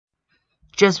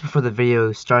just before the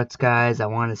video starts, guys, I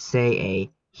want to say a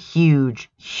huge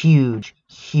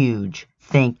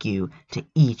thank you to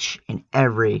each and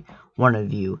every one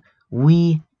of you.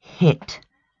 We hit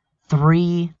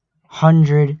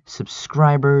 300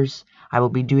 subscribers. I will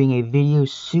be doing a video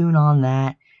soon on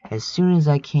that, as soon as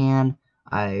I can.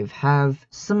 I have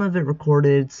some of it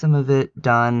recorded, some of it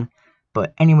done.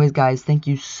 But anyways, guys, thank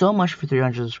you so much for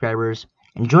 300 subscribers.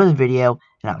 Enjoy the video,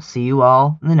 and I'll see you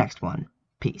all in the next one.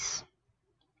 Peace.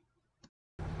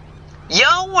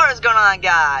 Yo, what is going on,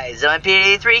 guys? I'm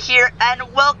P83 here,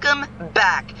 and welcome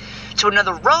back to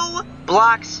another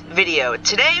Roblox video.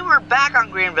 Today, we're back on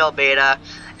Greenville beta.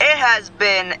 It has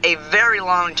been a very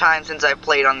long time since I've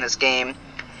played on this game.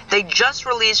 They just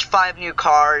released 5 new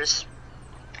cars,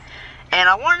 and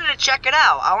I wanted to check it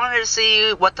out. I wanted to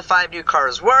see what the 5 new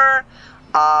cars were.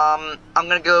 I'm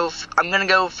gonna go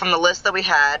from the list that we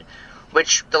had,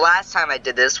 which the last time I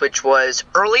did this, which was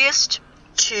earliest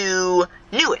to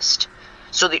newest.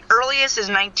 So the earliest is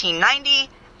 1990,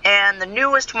 and the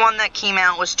newest one that came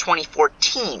out was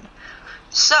 2014.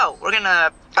 So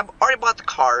I've already bought the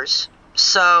cars.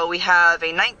 So we have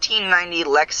a 1990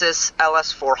 Lexus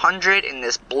LS400 in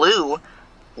this blue.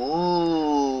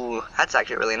 Ooh, that's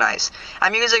actually really nice.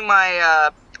 I'm using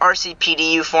my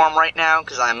RCPDU form right now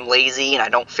because I'm lazy and I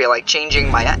don't feel like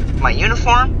changing my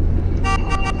uniform.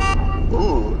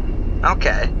 Ooh,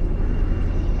 okay.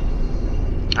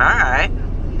 Alright.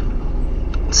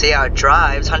 Let's see how it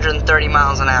drives. 130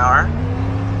 miles an hour.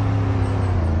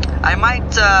 I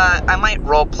might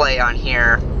roleplay on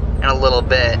here in a little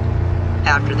bit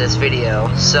after this video,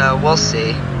 so we'll see.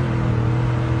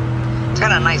 It's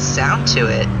got a nice sound to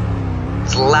it.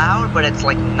 It's loud, but it's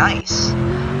like nice.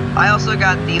 I also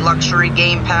got the luxury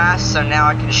game pass, so now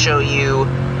I can show you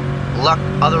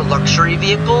other luxury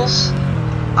vehicles.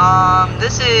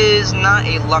 This is not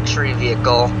a luxury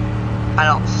vehicle, I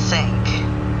don't think.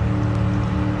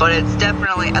 But it's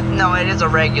definitely, no, it is a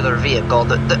regular vehicle.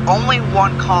 The only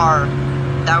one car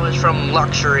that was from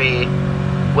luxury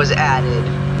was added.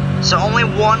 So only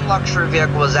one luxury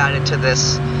vehicle was added to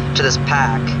this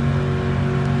pack.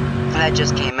 And that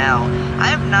just came out. I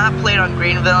have not played on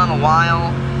Greenville in a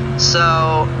while. So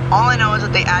all I know is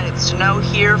that they added snow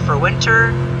here for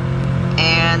winter.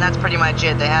 And that's pretty much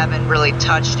it. They haven't really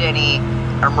touched any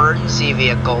emergency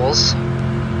vehicles.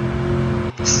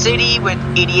 City with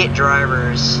idiot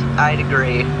drivers. I'd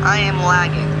agree. I am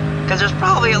lagging. Because there's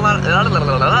probably a lot of...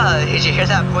 Did you hear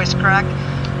that voice crack?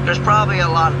 There's probably a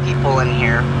lot of people in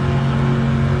here.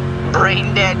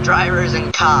 Brain dead drivers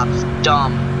and cops.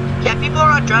 Dumb. Yeah, people are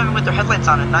not driving with their headlights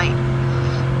on at night.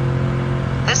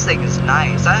 This thing is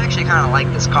nice. I actually kind of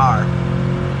like this car.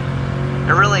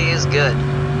 It really is good.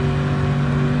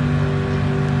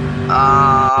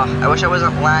 I wish I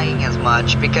wasn't lagging as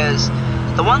much, because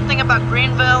the one thing about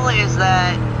Greenville is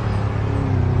that...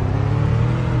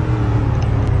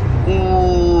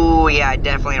 Ooh, yeah, I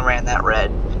definitely ran that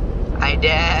red. I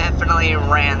definitely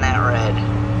ran that red.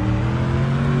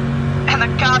 And the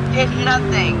cop did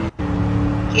nothing.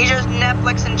 He's just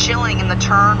Netflix and chilling in the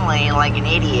turn lane like an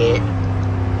idiot.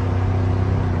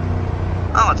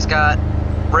 Oh, it's got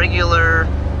regular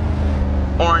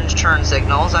orange turn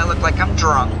signals. I look like I'm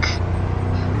drunk.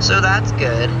 So that's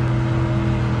good.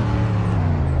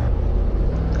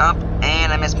 Up,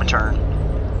 and I missed my turn.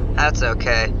 That's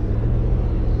okay.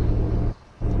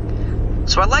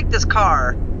 So I like this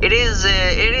car. It is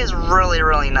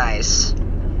really nice.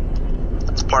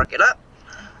 Let's park it up.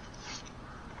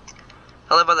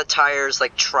 I love how the tires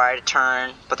like try to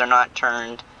turn, but they're not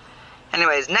turned.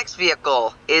 Anyways, next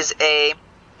vehicle is a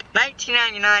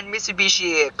 1999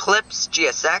 Mitsubishi Eclipse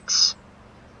GSX.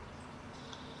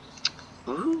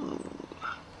 Ooh.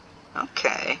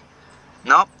 Okay.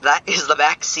 Nope, that is the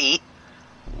back seat.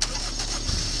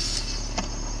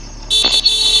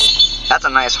 That's a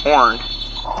nice horn.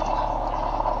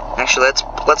 Actually,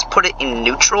 let's put it in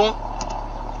neutral.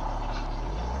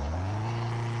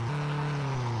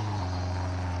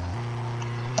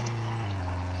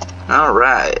 All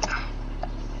right.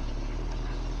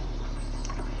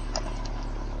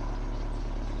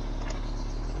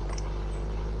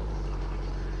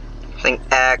 I think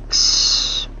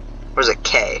X. Where's it?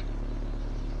 K.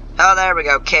 Oh, there we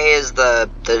go. K is the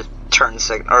turn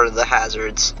signal, or the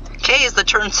hazards. K is the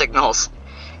turn signals.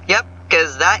 Yep,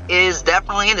 because that is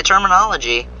definitely the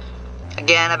terminology.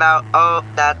 Again, about, oh,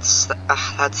 that's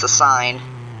the sign.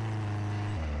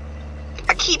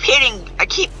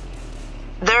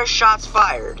 There's shots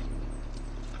fired.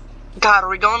 God, are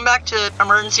we going back to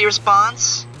emergency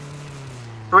response?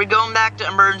 Are we going back to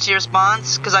emergency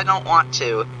response? Because I don't want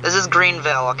to. This is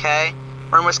Greenville, okay?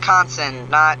 We're in Wisconsin,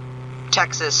 not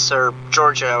Texas or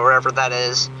Georgia or wherever that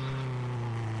is.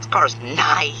 This car's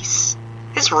nice.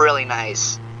 It's really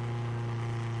nice.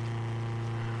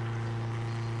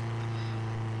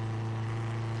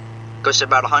 Goes to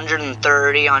about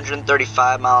 130,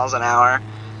 135 miles an hour.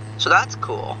 So that's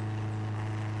cool.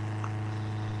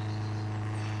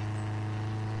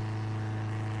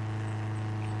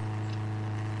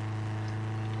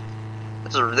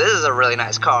 This is a really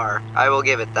nice car. I will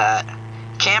give it that.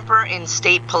 Camper in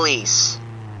state police.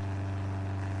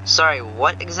 Sorry,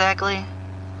 what exactly?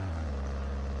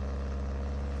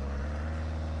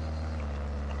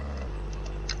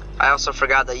 I also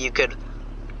forgot that you could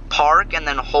park and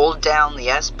then hold down the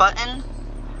S button,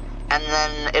 and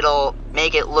then it'll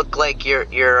make it look like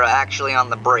you're actually on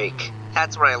the brake.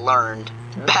 That's what I learned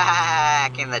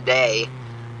back in the day.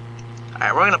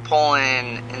 Alright, we're gonna pull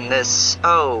in this.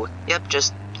 Oh, yep,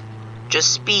 just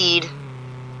speed.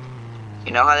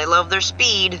 You know how they love their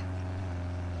speed.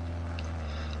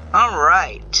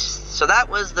 Alright, so that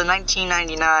was the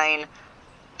 1999.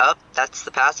 Oh, that's the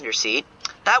passenger seat.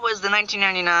 That was the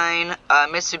 1999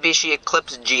 Mitsubishi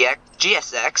Eclipse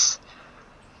GSX.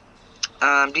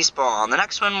 Despawn. The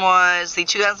next one was the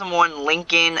 2001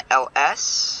 Lincoln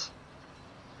LS.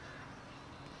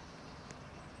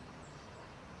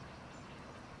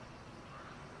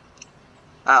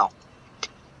 Oh.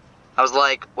 I was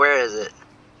like, where is it?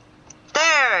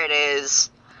 There it is!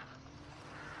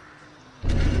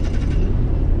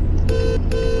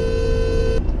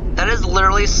 That is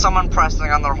literally someone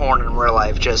pressing on their horn in real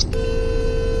life, just...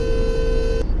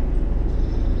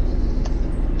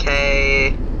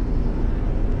 Okay...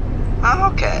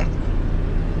 Oh, okay.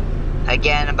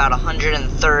 Again, about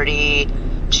 130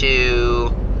 to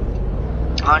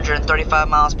 135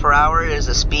 miles per hour is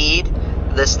the speed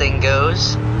this thing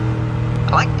goes. I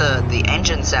like the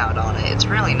engine sound on it. It's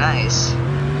really nice.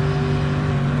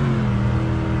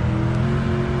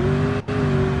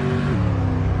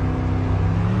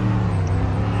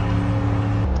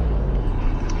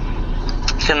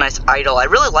 It's a nice idle. I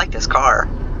really like this car.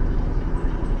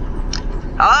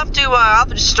 I'll have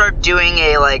to just start doing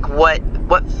a like what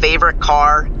favorite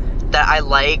car that I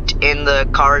liked in the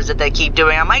cars that they keep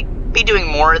doing. I might be doing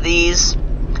more of these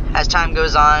as time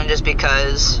goes on, just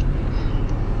because,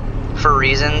 for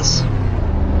reasons.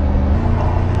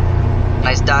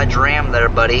 Nice Dodge Ram there,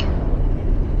 buddy.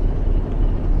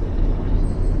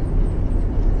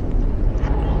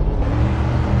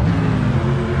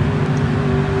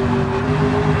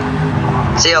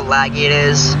 See how laggy it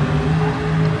is?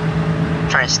 I'm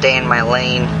trying to stay in my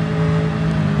lane.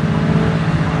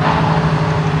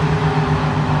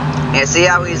 Yeah, see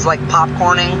how he's like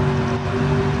popcorning?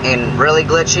 And really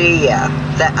glitchy, yeah.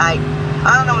 That I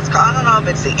don't know what's called. I don't know if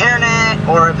it's the internet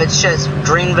or if it's just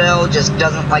Greenville just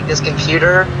doesn't like this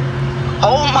computer.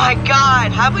 Oh my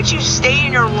god! How about you stay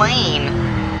in your lane?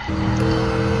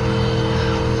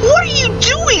 What are you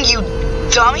doing, you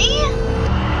dummy?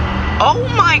 Oh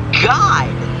my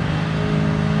god!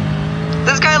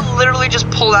 This guy literally just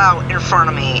pulled out in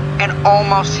front of me and I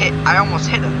almost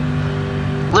hit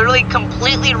him. Literally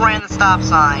completely ran the stop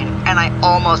sign and I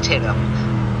almost hit him.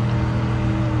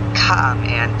 God,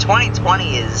 man,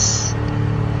 2020 is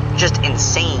just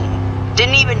insane.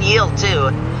 Didn't even yield,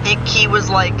 too. He was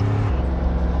like,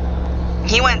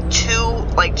 he went too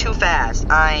fast.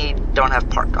 I don't have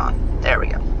park on. There we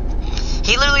go.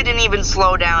 He literally didn't even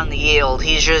slow down the yield.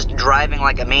 He's just driving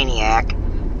like a maniac.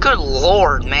 Good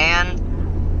lord, man.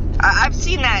 I've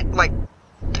seen that, like,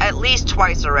 at least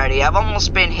twice already. I've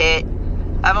almost been hit.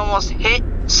 I've almost hit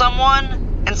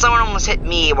someone, and someone almost hit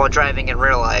me while driving in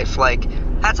real life. Like,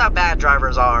 that's how bad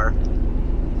drivers are.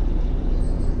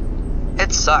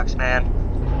 It sucks, man.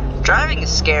 Driving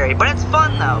is scary, but it's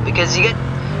fun, though, because you get...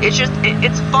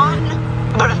 It's fun,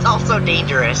 but it's also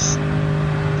dangerous.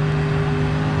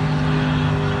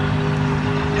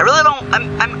 I really don't...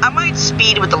 I might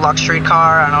speed with the luxury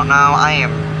car, I don't know. I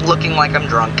am looking like I'm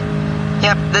drunk.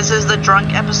 Yep, this is the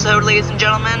drunk episode, ladies and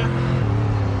gentlemen.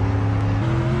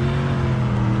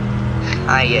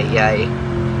 Ay.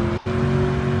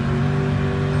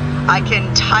 I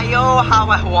can type how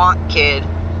I want, kid.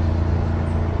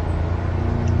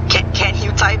 Can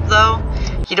you type, though?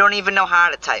 You don't even know how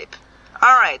to type.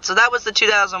 Alright, so that was the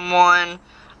 2001,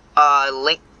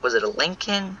 was it a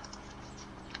Lincoln?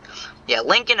 Yeah,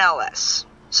 Lincoln LS.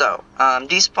 So,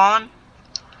 despawn.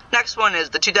 Next one is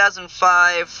the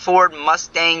 2005 Ford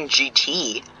Mustang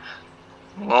GT.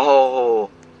 Whoa.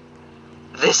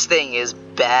 This thing is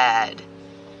bad.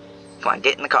 Come on,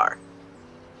 get in the car.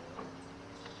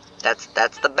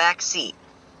 That's the back seat.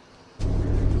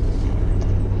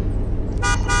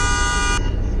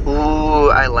 Ooh,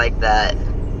 I like that.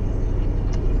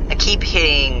 keep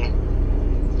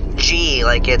hitting G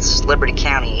like it's Liberty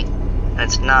County, and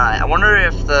it's not. I wonder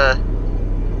if the...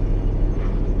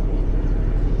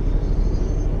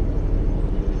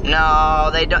 No,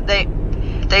 they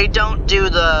don't do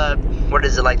the, what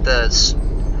is it, like the,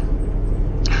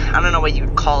 I don't know what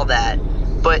you'd call that,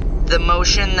 but the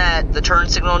motion that the turn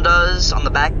signal does on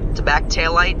the back-to-back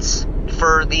taillights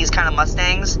for these kind of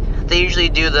Mustangs, they usually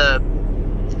do the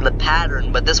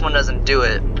pattern, but this one doesn't do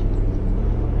it.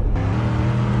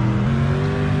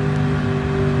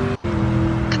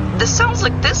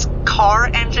 This car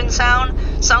engine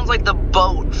sound sounds like the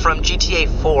boat from GTA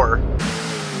 4.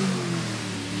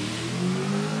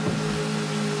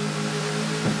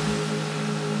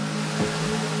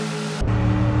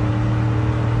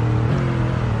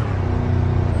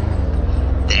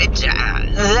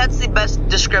 That's the best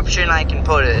description I can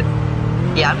put it.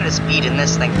 Yeah, I'm gonna speed in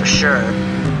this thing for sure.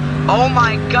 Oh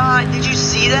my god, did you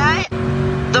see that?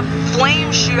 The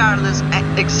flames shoot out of this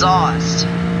exhaust.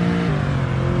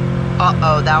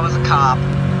 Uh-oh, that was a cop.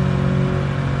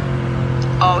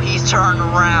 Oh, he's turned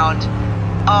around.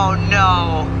 Oh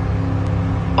no.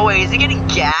 Oh wait, is he getting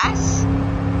gas?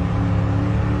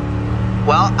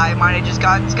 Well, I might have just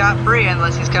gotten scot-free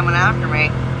unless he's coming after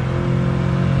me.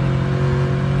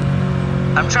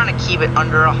 I'm trying to keep it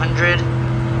under 100.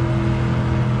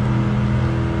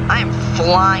 I am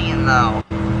flying though.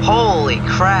 Holy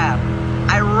crap.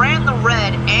 I ran the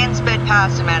red and sped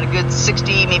past him at a good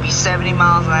 60, maybe 70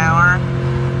 miles an hour.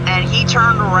 And he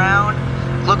turned around,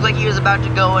 looked like he was about to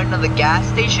go into the gas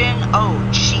station. Oh,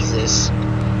 Jesus.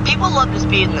 People love to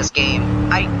speed in this game.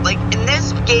 In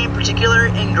this game in particular,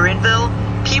 in Greenville,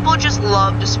 people just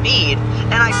love to speed.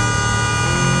 And I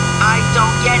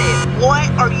don't get it. What?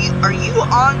 Are you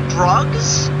on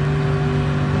drugs?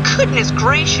 Goodness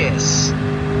gracious.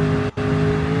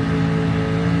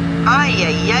 Ay,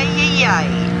 ay, ay, ay, ay.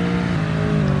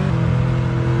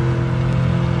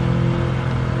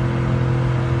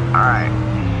 Alright,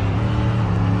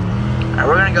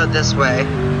 we're gonna go this way,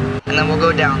 and then we'll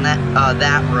go down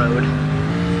that road.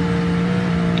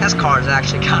 This car is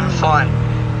actually kind of fun.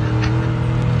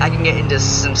 I can get into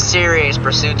some serious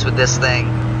pursuits with this thing.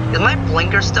 Is my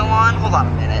blinker still on? Hold on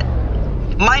a minute.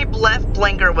 My left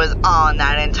blinker was on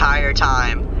that entire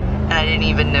time, and I didn't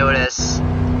even notice.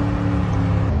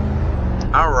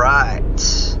 Alright,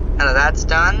 now that that's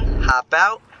done, hop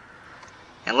out,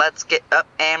 and let's get up,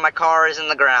 and my car is in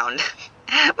the ground.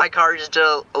 My car just did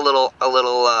a little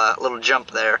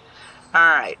jump there.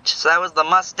 Alright, so that was the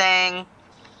Mustang,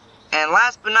 and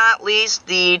last but not least,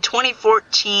 the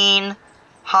 2014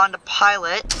 Honda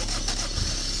Pilot.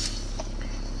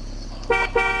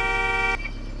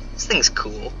 This thing's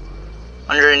cool.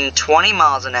 120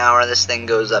 miles an hour this thing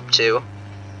goes up to.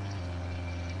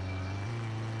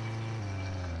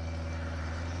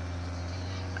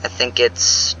 I think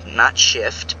it's not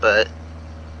shift, but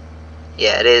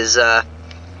yeah, it is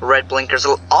red blinkers.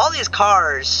 All these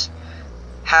cars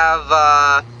have,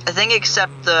 I think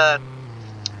except the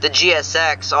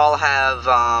GSX, all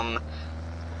have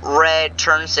red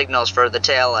turn signals for the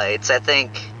taillights. I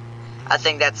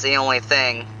think that's the only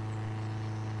thing.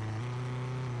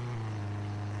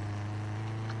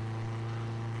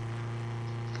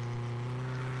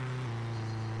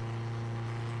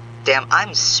 Damn,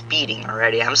 I'm speeding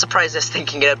already. I'm surprised this thing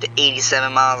can get up to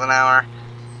 87 miles an hour.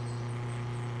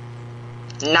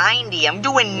 90. I'm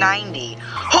doing 90.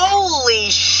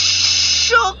 Holy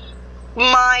shook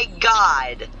my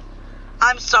god.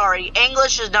 I'm sorry.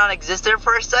 English does not exist there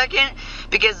for a second,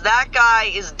 because that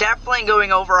guy is definitely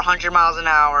going over 100 miles an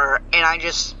hour, and I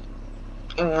just...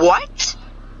 What?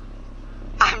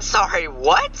 I'm sorry,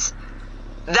 what?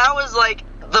 That was like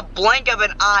the blink of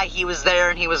an eye. He was there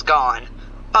and he was gone.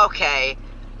 Okay.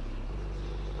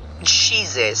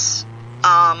 Jesus.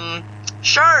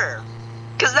 Sure.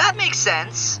 Because that makes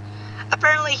sense.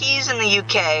 Apparently he's in the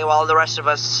UK while the rest of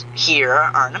us here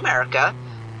are in America.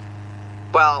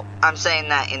 Well, I'm saying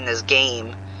that in this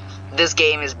game. This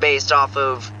game is based off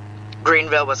of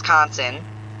Greenville, Wisconsin.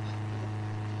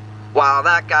 While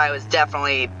that guy was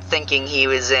definitely thinking he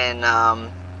was in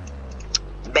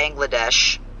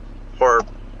Bangladesh. Or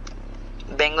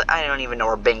I don't even know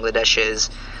where Bangladesh is.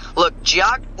 Look,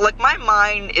 my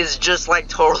mind is just like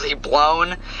totally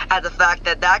blown at the fact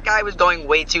that that guy was going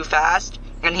way too fast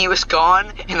and he was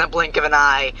gone in the blink of an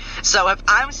eye. So if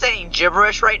I'm saying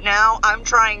gibberish right now, I'm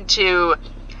trying to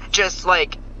just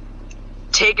like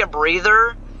take a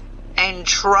breather and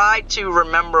try to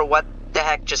remember what the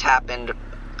heck just happened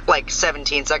like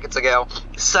 17 seconds ago.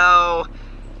 So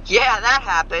yeah, that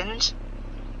happened.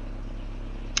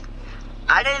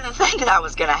 I didn't think that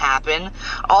was gonna happen.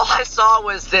 All I saw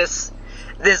was this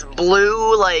this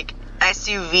blue, like,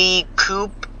 SUV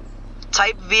coupe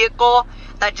type vehicle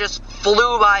that just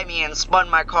flew by me and spun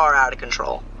my car out of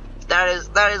control. That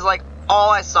is like all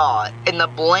I saw in the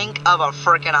blink of a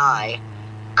frickin' eye.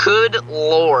 Good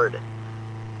lord.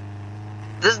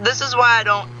 This is why I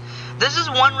don't. This is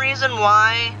one reason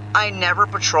why I never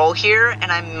patrol here,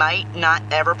 and I might not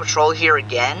ever patrol here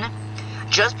again.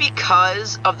 Just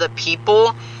because of the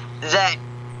people that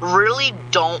really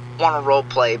don't want to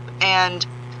roleplay. And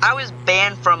I was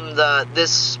banned from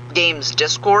this game's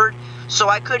Discord, so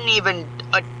I couldn't even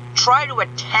try to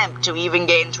attempt to even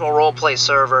get into a roleplay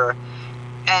server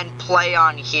and play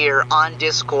on here on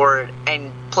Discord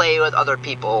and play with other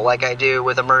people like I do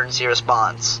with emergency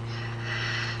response.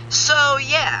 So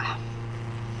yeah.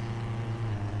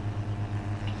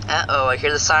 Uh-oh, I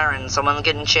hear the siren. Someone's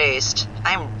getting chased.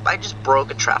 I just broke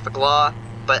a traffic law,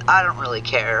 but I don't really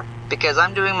care because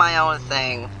I'm doing my own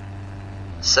thing.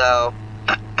 So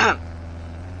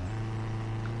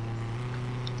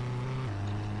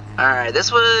alright,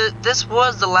 this was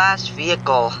the last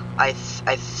vehicle, I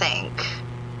think.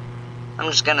 I'm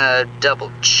just gonna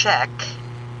double check.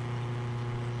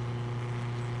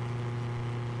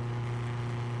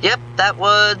 Yep,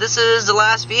 this is the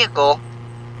last vehicle.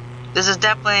 This is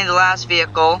definitely the last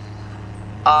vehicle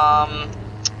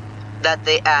that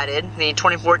they added, the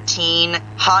 2014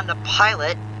 Honda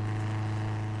Pilot.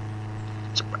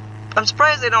 I'm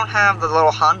surprised they don't have the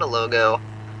little Honda logo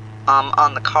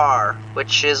on the car,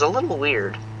 which is a little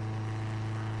weird.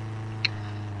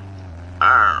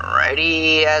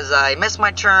 Alrighty, as I miss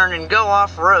my turn and go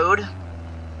off-road,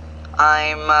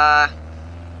 I'm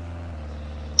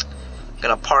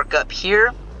gonna park up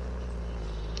here.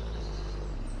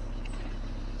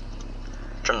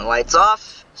 Turn the lights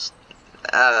off.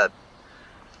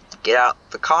 Get out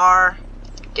the car.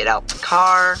 Get out the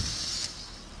car.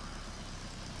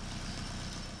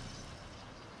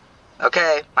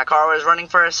 Okay, my car was running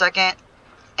for a second,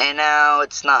 and now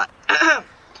it's not.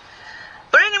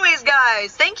 But anyways,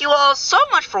 guys, thank you all so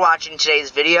much for watching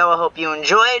today's video. I hope you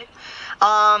enjoyed.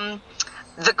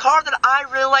 The car that I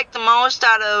really liked the most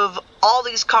out of all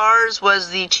these cars was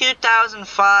the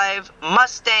 2005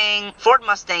 Ford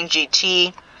Mustang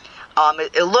GT.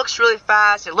 It looks really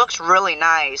fast. It looks really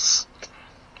nice.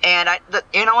 And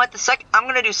you know what? I'm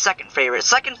gonna do second favorite.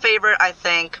 Second favorite, I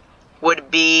think, would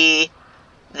be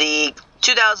the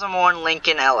 2001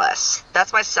 Lincoln LS.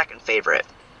 That's my second favorite.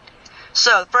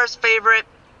 So, first favorite,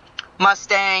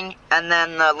 Mustang, and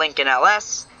then the Lincoln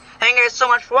LS. Thank you guys so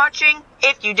much for watching.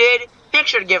 If you did, make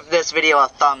sure to give this video a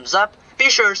thumbs up. Be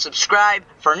sure to subscribe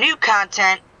for new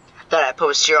content that I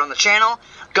post here on the channel.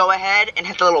 Go ahead and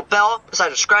hit the little bell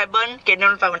beside the subscribe button. Get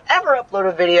notified whenever I upload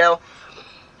a video.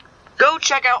 Go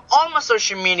check out all my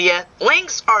social media.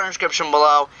 Links are in the description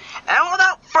below. And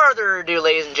without further ado,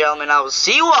 ladies and gentlemen, I will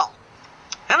see you all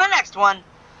in the next one.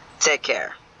 Take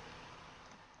care.